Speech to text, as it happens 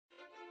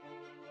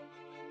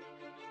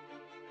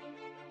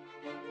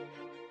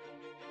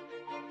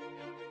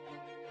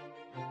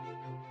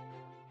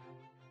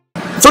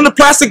the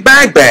plastic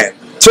bag ban,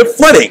 to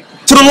flooding,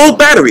 to the low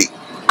battery,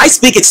 I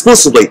speak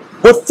exclusively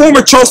with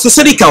former Charleston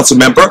City Council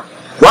member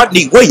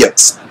Rodney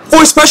Williams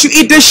for a special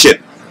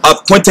edition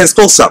of Quintin's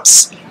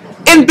Close-Ups.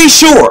 And be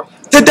sure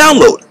to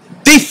download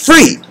the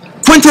free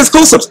Quintin's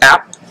Close-Ups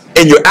app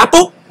in your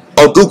Apple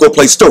or Google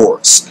Play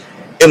stores.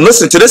 And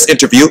listen to this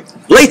interview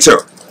later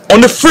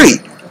on the free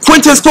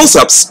Quintin's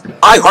Close-Ups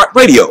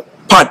iHeartRadio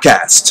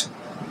podcast.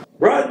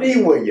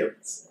 Rodney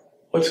Williams.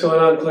 What's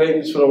going on, Clayton?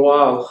 It's been a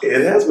while.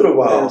 It has been a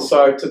while. I'm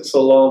sorry it took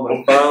so long,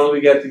 but finally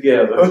we got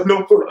together.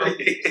 No worries.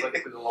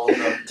 It's been a long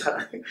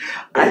time.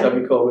 I've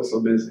been calling so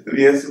busy.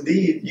 Yes,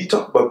 indeed. You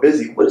talk about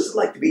busy. What is it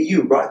like to be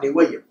you, Rodney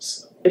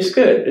Williams? It's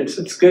good.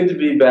 It's good to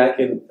be back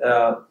in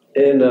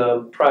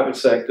private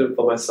sector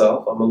for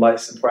myself. I'm a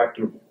licensed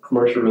practical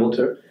commercial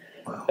realtor,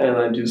 and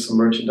I do some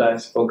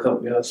merchandise for a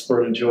company out of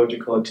Smyrna, Georgia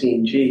called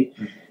T&G.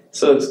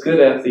 So it's good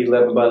after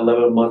about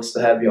 11 months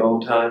to have your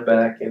own time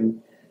back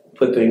and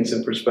put things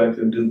in perspective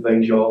and do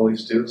things you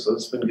always do. So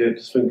it's been good.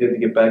 It's been good to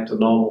get back to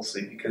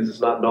normalcy because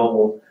it's not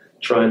normal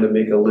trying to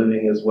make a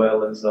living as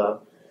well as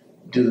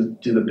do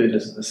the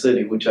business of the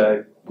city, which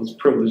I was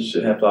privileged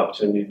to have the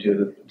opportunity to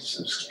do. This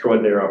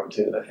extraordinary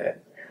opportunity I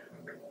had.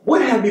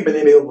 What have you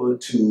been able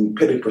to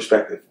put in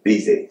perspective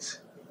these days?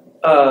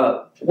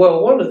 Well,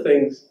 one of the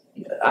things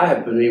I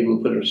have been able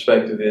to put in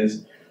perspective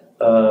is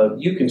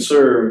you can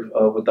serve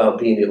without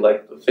being an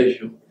elected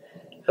official.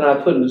 And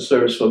I put in the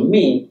service for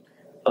me,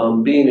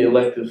 being an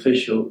elected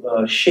official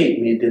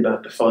shaped me, it did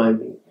not define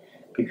me.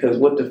 Because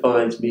what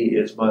defines me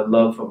is my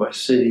love for my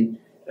city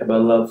and my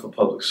love for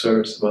public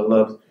service and my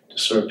love to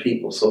serve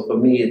people. So for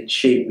me, it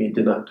shaped me, it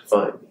did not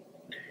define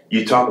me.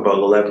 You talk about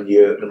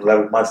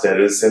 11 months that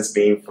is since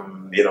being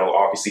from,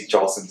 obviously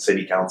Charleston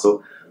City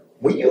Council.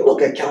 When you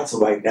look at council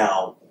right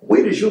now,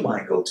 where does your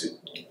mind go to?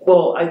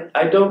 Well,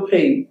 I don't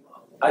pay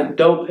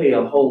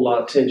a whole lot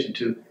of attention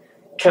to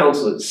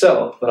council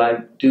itself, but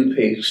I do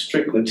pay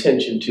strict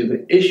attention to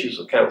the issues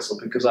of council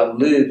because I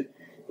live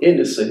in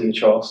the city of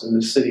Charleston.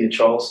 The city of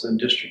Charleston,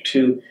 District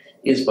 2,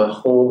 is my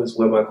home, is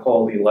where my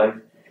quality of life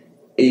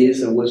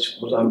is, and which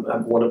I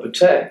want to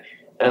protect.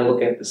 And I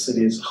look at the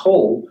city as a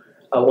whole.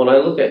 When I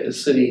look at the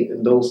city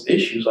and those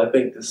issues, I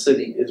think the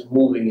city is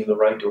moving in the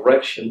right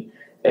direction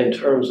in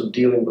terms of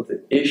dealing with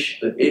the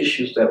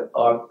issues that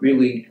are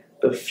really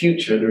the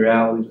future, the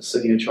reality of the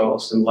city of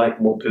Charleston, like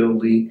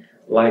mobility,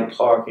 like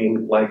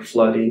parking, like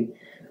flooding,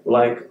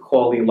 like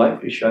quality of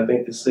life issue. I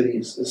think the city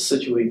is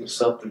situating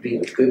itself to be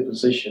in a good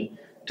position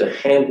to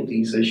handle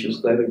these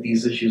issues. I think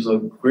these issues are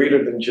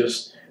greater than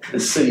just the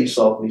city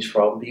solving these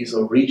problems. These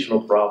are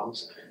regional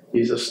problems.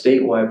 These are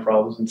statewide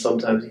problems and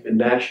sometimes even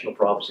national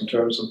problems in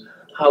terms of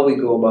how we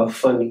go about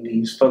funding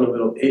these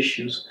fundamental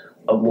issues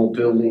of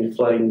mobility and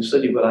flooding in the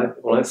city.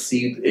 But when I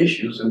see the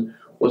issues and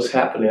what's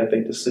happening, I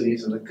think the city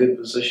is in a good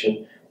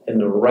position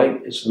and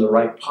it's in the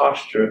right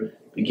posture,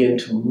 begin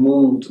to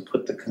move to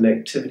put the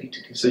connectivity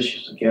to these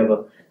issues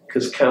together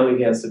because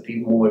county has to be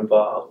more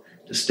involved,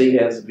 the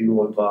state has to be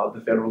more involved,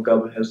 the federal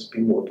government has to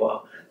be more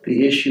involved.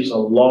 The issues are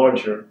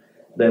larger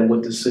than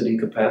what the city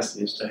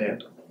capacity is to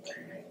handle.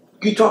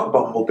 You talk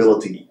about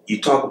mobility, you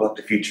talk about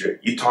the future,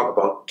 you talk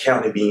about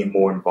county being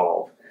more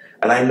involved.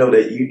 And I know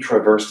that you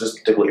traverse this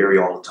particular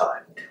area all the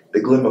time,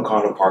 the Glen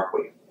McConnell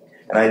Parkway.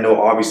 And I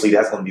know obviously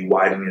that's going to be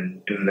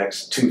widening in the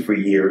next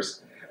 2-3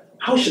 years.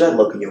 How should that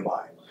look in your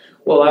mind?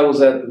 Well, I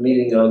was at the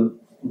meeting on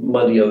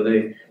Monday the other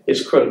day.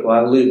 It's critical.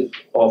 I live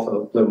off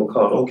of Glen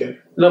McConnell. Okay.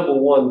 Number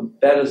one,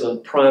 that is a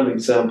prime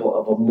example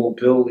of a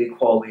mobility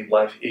quality of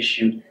life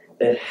issue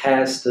that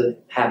has to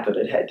happen.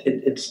 It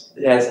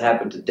has to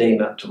happen today,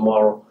 not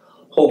tomorrow.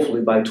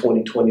 Hopefully by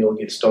 2020 it'll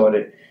get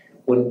started.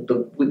 With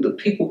the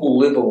people who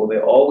live over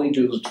there, all we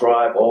do is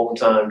drive all the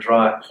time,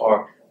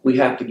 park. We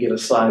have to get a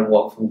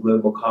sidewalk from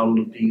Glen McConnell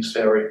to Bees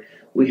Ferry.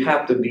 We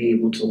have to be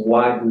able to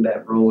widen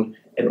that road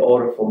in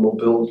order for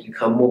mobility to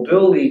come.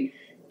 Mobility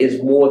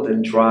is more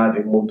than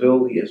driving.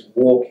 Mobility is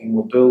walking.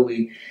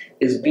 Mobility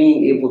is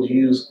being able to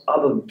use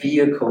other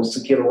vehicles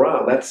to get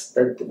around.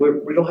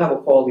 We don't have a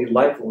quality of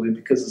life over there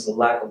because there's a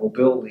lack of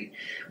mobility.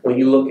 When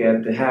you look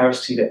at the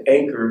Harris T, the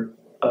Anchor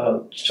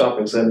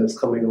shopping center that's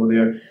coming over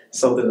there,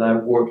 something that I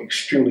work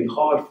extremely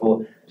hard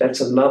for,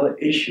 that's another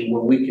issue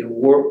where we can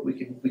work, we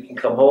can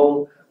come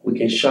home, we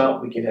can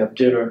shop, we can have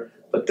dinner,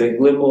 but the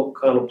Glen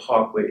McConnell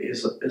Parkway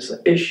is an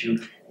issue,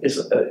 it's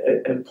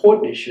an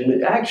important issue,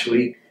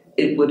 and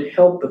it would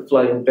help the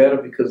flooding better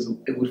because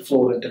it would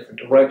flow in a different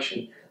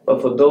direction.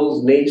 But for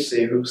those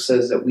naysayers who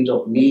says that we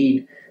don't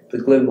need the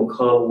Glen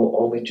McConnell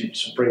only to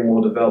bring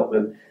more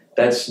development,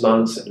 that's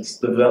nonsense.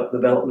 The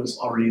development is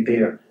already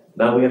there.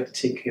 Now we have to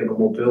take care of the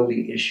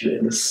mobility issue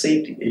and the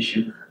safety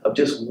issue of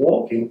just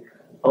walking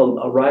on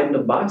riding a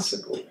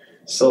bicycle.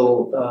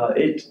 So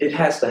it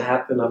has to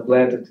happen. I'm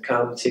glad that the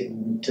county is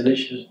taking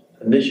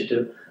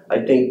initiative.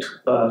 I think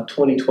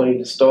 2020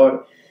 to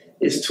start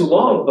is too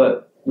long,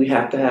 but we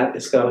have to have,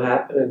 it's going to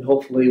happen, and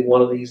hopefully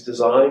one of these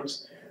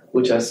designs,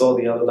 which I saw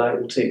the other night,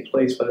 will take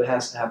place, but it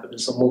has to happen.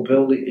 It's a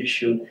mobility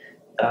issue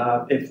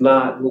If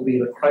not, we'll be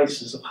in a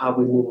crisis of how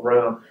we move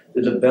around.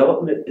 The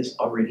development is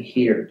already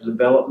here. The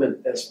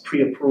development that's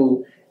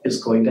pre-approved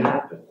is going to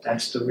happen.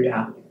 That's the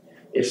reality.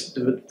 It's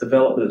the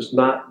development is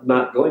not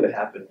going to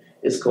happen.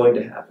 It's going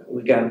to happen.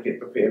 We got to get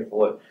prepared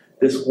for it.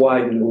 This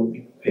widening will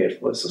be prepared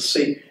for it. It's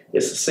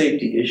a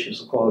safety issue.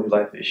 It's a quality of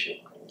life issue.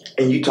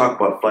 And you talk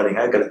about flooding.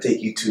 I got to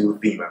take you to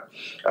FEMA.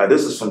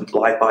 This is from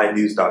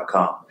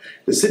LifeByNews.com.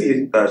 The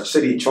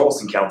city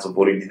Charleston Council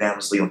voted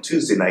unanimously on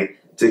Tuesday night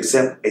to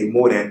accept a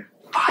more than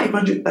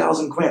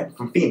 $500,000 grant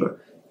from FEMA.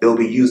 It will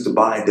be used to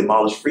buy and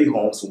demolish free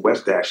homes from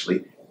West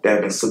Ashley that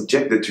have been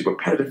subjected to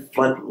repetitive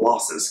flood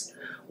losses.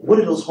 What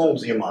are those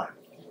homes in your mind?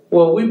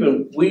 Well, we've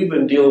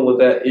been dealing with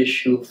that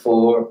issue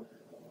for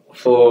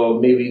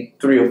maybe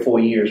 3 or 4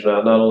 years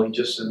now. Not only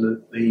just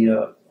in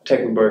the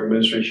Tecklenburg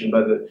administration,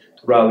 but the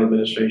Raleigh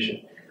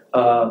administration.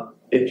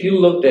 If you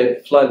looked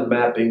at flood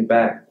mapping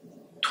back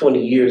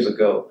 20 years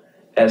ago,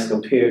 as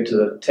compared to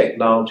the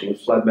technology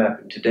of flood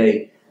mapping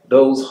today,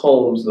 those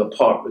homes and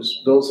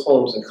apartments, those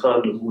homes and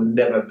condos would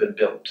never have been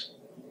built.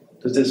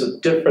 This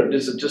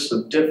is just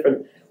a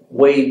different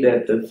way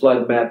that the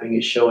flood mapping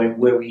is showing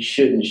where we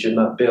should and should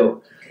not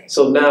build.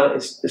 So now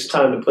it's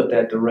time to put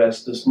that to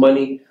rest. This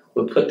money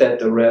will put that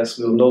to rest.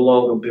 We will no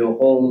longer build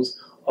homes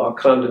or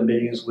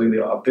condominiums where they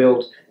are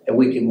built, and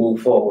we can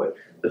move forward.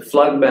 The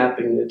flood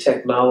mapping, the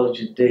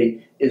technology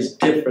today is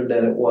different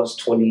than it was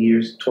 20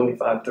 years,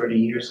 25, 30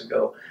 years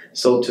ago.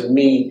 So to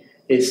me,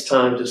 it's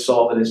time to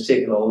solve it. It's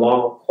taken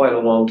quite a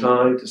long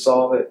time to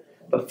solve it.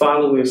 But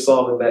finally, we're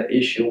solving that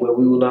issue where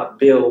we will not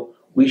build.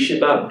 We should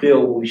not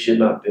build what we should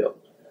not build.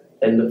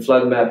 And the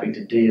flood mapping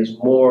today is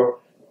more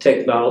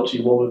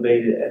technology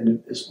motivated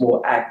and it's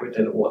more accurate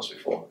than it was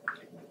before.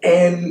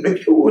 And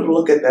if you were to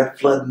look at that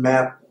flood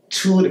map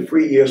 2 to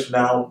 3 years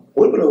from now,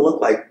 what would it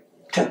look like,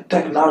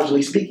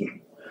 technologically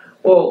speaking?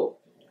 Well,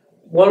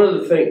 one of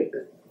the things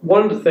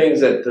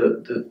that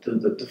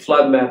the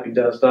flood mapping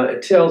does now,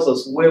 it tells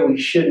us where we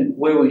shouldn't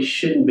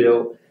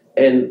build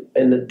and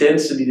the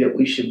density that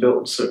we should build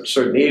in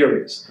certain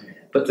areas.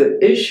 But the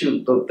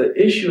issue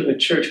in the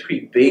Church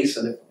Creek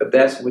Basin, if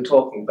that's what we're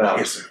talking about,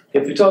 yes,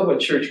 if we talk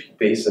about Church Creek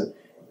Basin,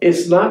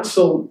 it's not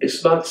so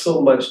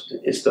much.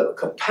 It's the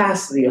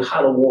capacity of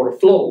how the water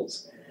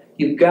flows.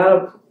 You've got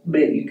to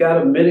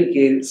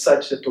mitigate it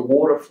such that the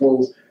water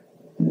flows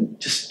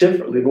just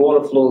differently. The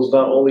water flows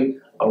not only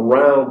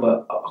around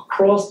but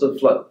across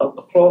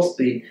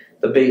the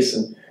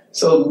basin.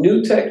 So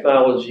new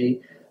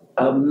technology,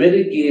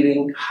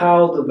 mitigating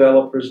how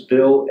developers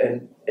build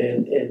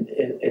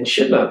and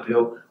should not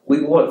build.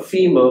 We want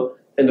FEMA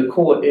and the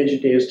Corps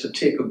engineers to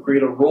take a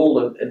greater role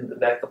in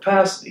that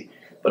capacity.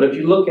 But if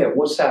you look at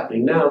what's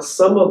happening now,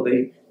 some of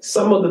the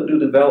new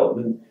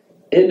development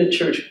in the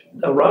church,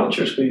 around the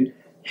church community,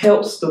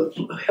 helps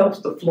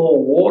the flow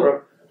of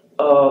water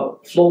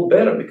flow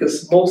better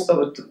because most of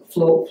it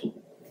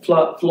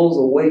flows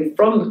away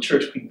from the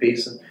Church Creek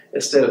Basin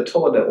instead of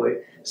toward that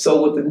way.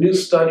 So with the new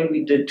study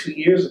we did 2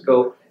 years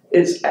ago,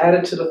 it's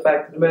added to the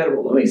fact of the matter.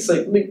 Well, let me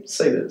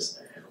say this.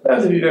 We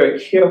have to be very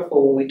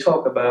careful when we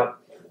talk about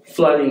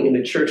flooding in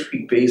the Church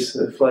Creek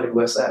Basin and flooding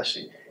West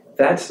Ashley.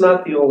 That's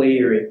not the only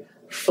area.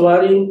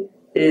 Flooding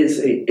is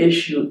an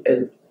issue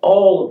in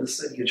all of the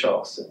city of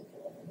Charleston.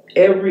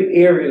 Every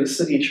area of the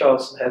city of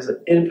Charleston has an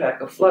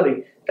impact of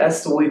flooding.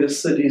 That's the way the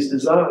city is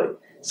designed.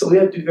 So we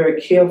have to be very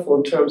careful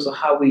in terms of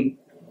how we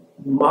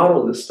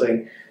model this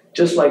thing.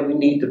 Just like we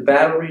need the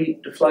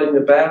flooding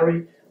the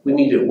Battery, we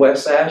need it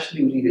West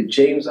Ashley, we need it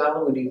James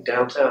Island, we need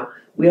downtown.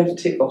 We have to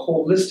take a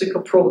holistic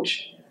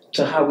approach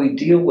to how we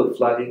deal with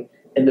flooding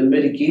and the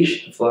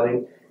mitigation of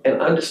flooding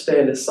and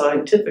understand that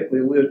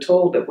scientifically we're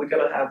told that we're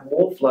going to have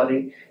more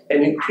flooding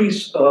and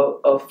increase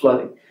of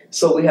flooding.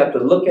 So we have to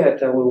look at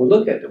that. When we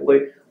look at the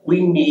way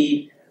we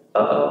need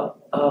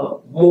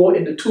more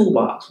in the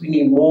toolbox. We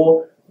need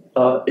more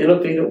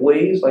innovative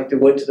ways, like they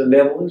went to the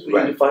Netherlands. We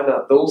need to find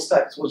out those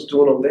types, what's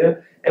going on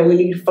there. And we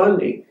need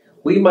funding.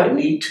 We might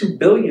need $2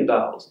 billion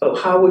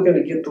of how we're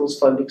going to get those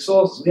funding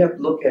sources. We have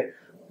to look at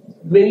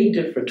many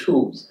different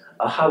tools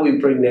of how we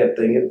bring that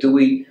thing. And do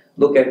we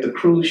look at the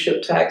cruise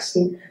ship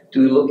taxing?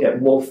 Do we look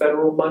at more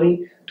federal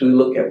money? Do we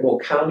look at more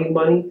county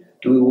money?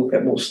 Do we look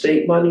at more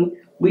state money?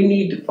 We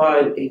need to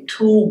find a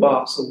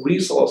toolbox of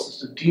resources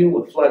to deal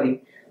with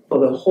flooding for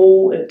the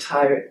whole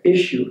entire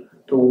issue.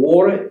 The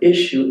water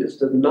issue is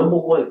the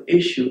 #1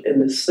 issue in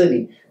the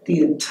city, the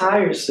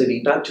entire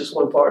city, not just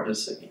one part of the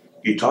city.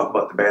 You talk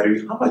about the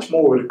batteries. How much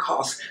more would it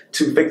cost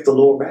to fix the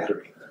lower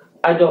battery?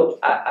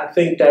 I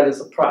think that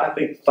is I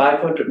think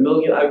 $500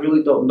 million. I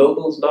really don't know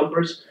those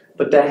numbers,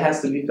 but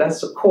that's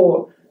the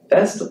core.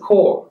 That's the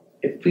core.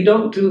 If we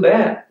don't do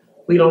that,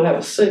 we don't have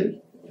a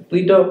city.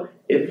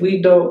 If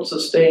we don't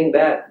sustain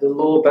that, the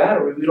lower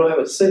battery, we don't have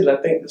a city. I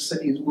think the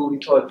city is moving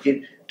toward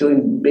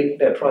making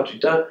that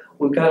project done.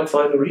 We've got to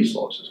find the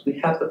resources. We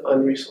have to find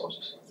the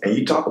resources. And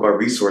you talk about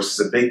resources,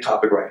 a big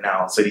topic right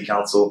now in City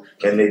Council,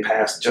 and they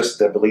passed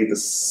just, I believe, the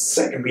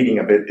second meeting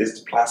of it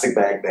is the plastic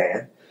bag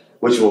ban,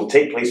 which will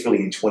take place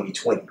really in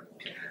 2020.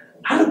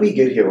 How did we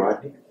get here,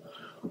 Rodney?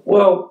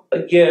 Well,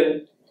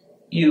 again,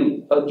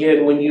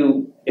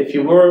 if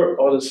you were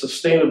on a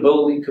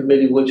sustainability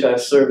committee, which I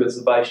serve as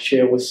the vice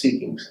chair with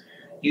Seekings,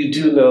 you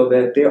do know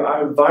that there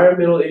are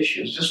environmental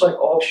issues, just like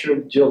offshore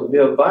drilling.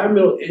 There are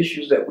environmental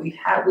issues that we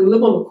have. We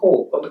live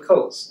on the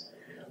coast.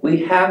 We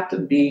have to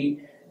be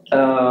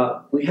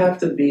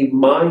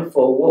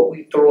mindful of what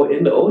we throw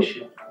in the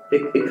ocean.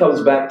 It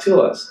comes back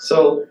to us.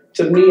 So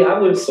to me, I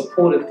would have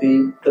supported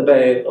the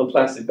ban on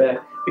plastic bag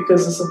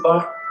because it's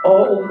about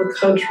all over the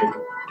country.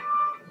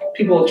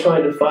 People are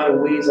trying to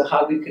find ways of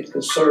how we could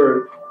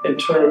conserve in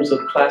terms of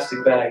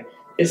plastic bag.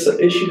 It's an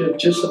issue that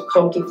just have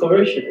come to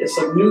fruition. It's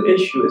a new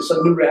issue. It's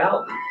a new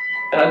reality.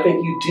 And I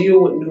think you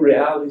deal with new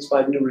realities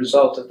by new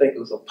results. I think it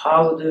was a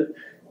positive.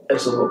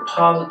 It's a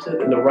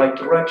positive in the right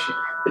direction.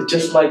 It's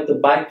just like the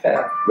bike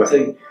path. Right.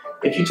 So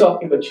if you're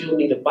talking about you don't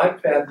need a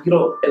bike path, you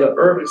don't, in an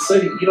urban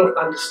city, you don't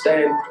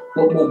understand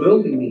what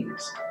mobility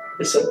means.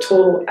 It's a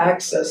total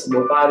access and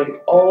providing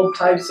all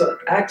types of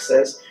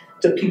access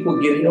to people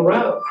getting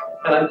around.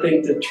 And I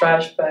think the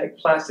trash bag,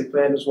 plastic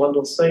ban is one of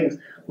those things.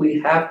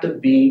 We have to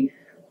be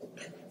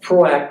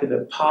proactive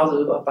and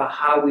positive about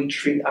how we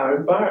treat our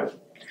environment.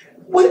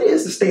 What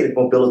is the state of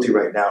mobility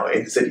right now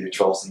in the city of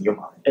Charleston, in your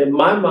mind? In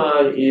my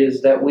mind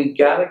is that we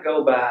got to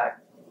go back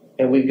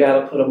and we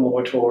got to put a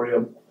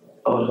moratorium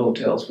on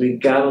hotels. We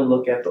got to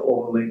look at the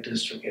overlay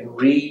district and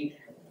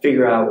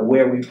figure out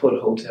where we put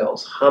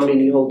hotels, how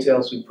many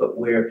hotels we put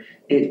where.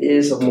 It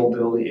is a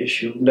mobility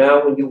issue.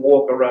 Now when you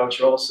walk around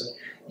Charleston,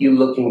 you're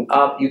looking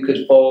up, you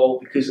could fall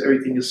because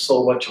everything is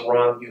so much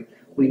around you.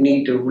 We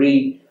need to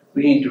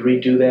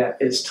redo that.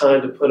 It's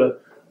time to put a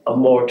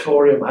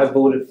moratorium. I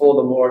voted for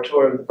the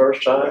moratorium the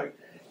first time.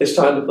 It's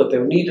time to put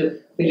them. We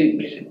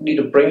need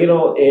to bring it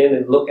all in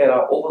and look at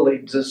our overlay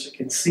district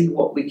and see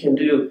what we can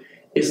do.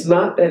 It's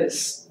not that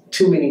it's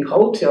too many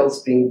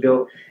hotels being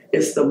built.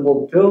 It's the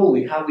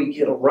mobility, how we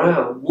get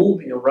around,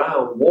 moving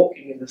around,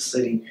 walking in the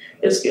city.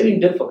 It's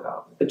getting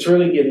difficult. It's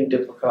really getting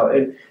difficult.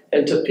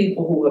 And to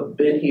people who have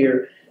been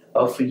here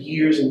for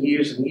years and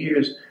years and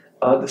years,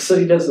 the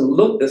city doesn't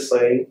look the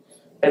same.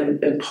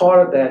 And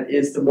part of that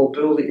is the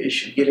mobility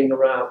issue, getting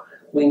around.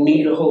 We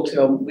need a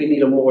hotel. We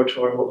need a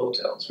moratorium on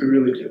hotels. We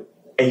really do.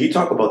 And you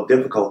talk about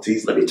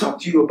difficulties. Let me talk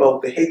to you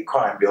about the hate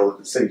crime bill that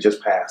the city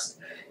just passed.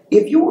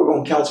 If you were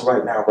on council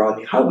right now,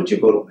 Rodney, how would you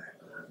vote on that?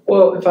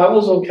 Well, if I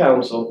was on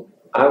council,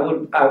 I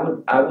would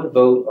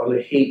vote on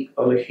the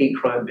hate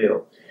crime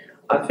bill.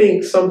 I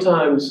think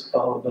sometimes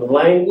the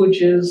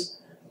languages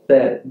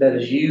that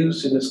is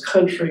used in this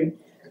country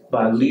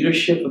by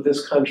leadership of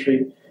this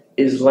country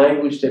is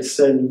language that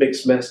sends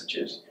mixed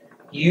messages.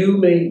 You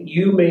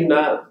may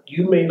not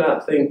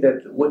think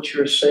that what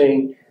you're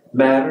saying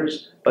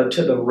matters, but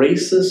to the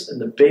racist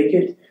and the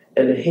bigot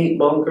and the hate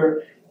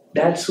monger,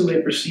 that's who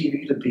they perceive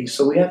you to be.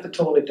 So we have to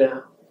tone it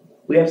down.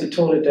 We have to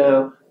tone it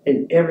down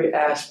in every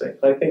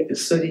aspect. I think the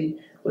city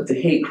with the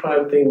hate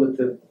crime thing, with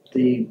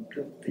the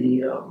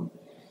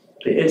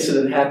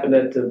incident happened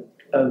at the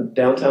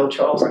downtown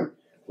Charleston,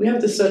 we have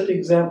to set the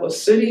example. The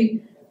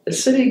city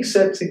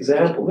accepts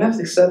example. We have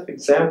to accept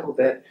example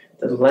that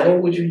the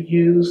language we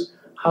use,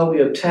 how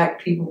we attack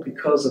people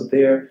because of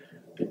their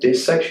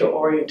sexual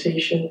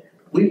orientation.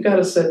 We've got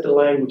to set the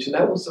language, and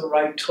that was the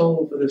right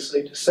tone for the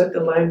city to set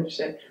the language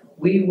that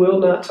we will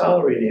not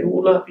tolerate it. It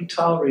will not be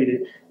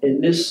tolerated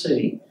in this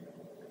city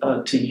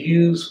to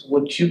use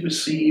what you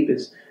perceive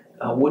as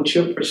what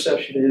your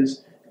perception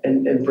is,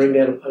 and bring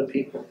that upon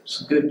people. It's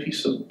a good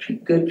piece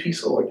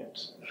of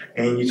ordinance.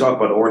 And you talk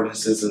about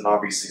ordinances and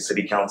obviously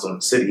city council and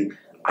the city.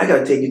 I got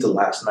to take you to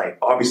last night.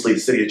 Obviously, the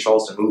city of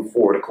Charleston moved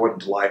forward, according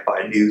to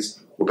Li-Fi News,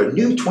 with a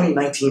new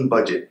 2019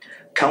 budget.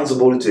 Council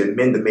voted to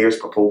amend the mayor's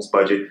proposed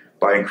budget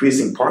by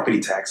increasing property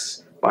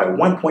taxes by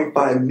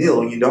 $1.5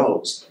 million,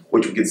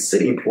 which would give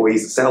city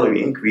employees a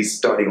salary increase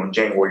starting on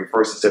January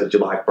 1st instead of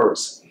July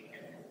 1st.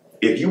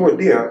 If you were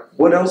there,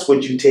 what else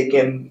would you take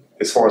in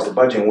as far as the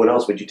budget, and what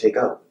else would you take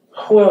out?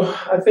 Well,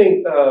 I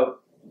think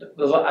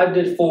I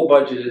did 4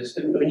 budgets.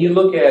 And when you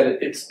look at it,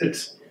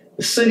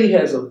 the city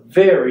has a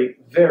very,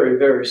 very,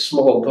 very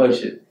small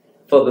budget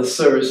for the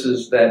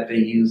services that they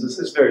use.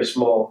 It's very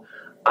small.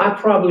 I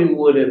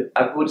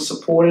would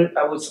support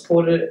it,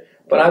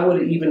 but I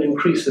would even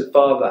increase it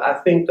further. I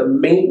think the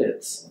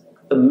maintenance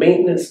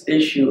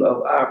issue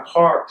of our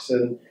parks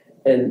and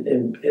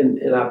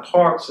our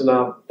parks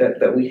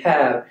that we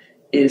have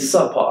is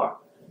subpar.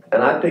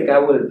 And I think I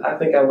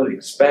would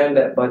expand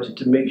that budget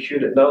to make sure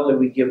that not only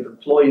we give the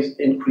employees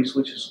increase,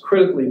 which is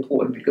critically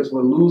important because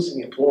we're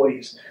losing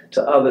employees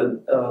to other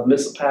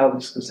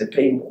municipalities because they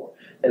pay more.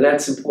 And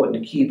that's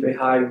important to keep a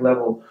high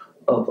level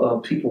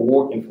of people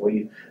working for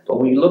you. But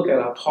when you look at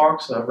our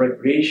parks and our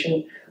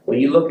recreation, when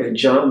you look at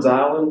Johns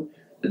Island,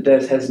 that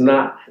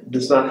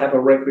does not have a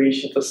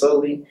recreation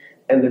facility,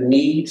 and the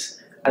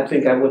needs, I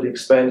think I would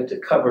expand it to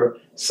cover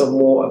some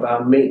more of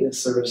our maintenance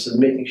services,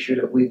 making sure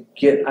that we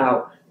get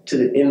out to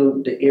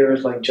the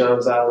areas like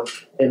Johns Island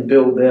and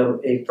build them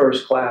a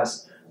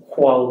first-class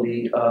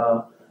quality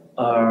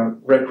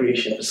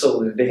recreation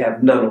facility. They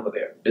have none over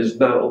there. There's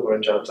none over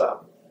in Johns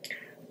Island.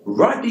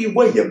 Rodney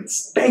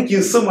Williams. Thank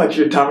you so much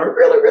for your time. I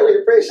really,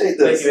 really appreciate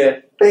this. Thank you,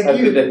 man. Thank Have a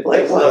you. good day.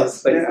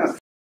 Likewise. Thanks. Yeah.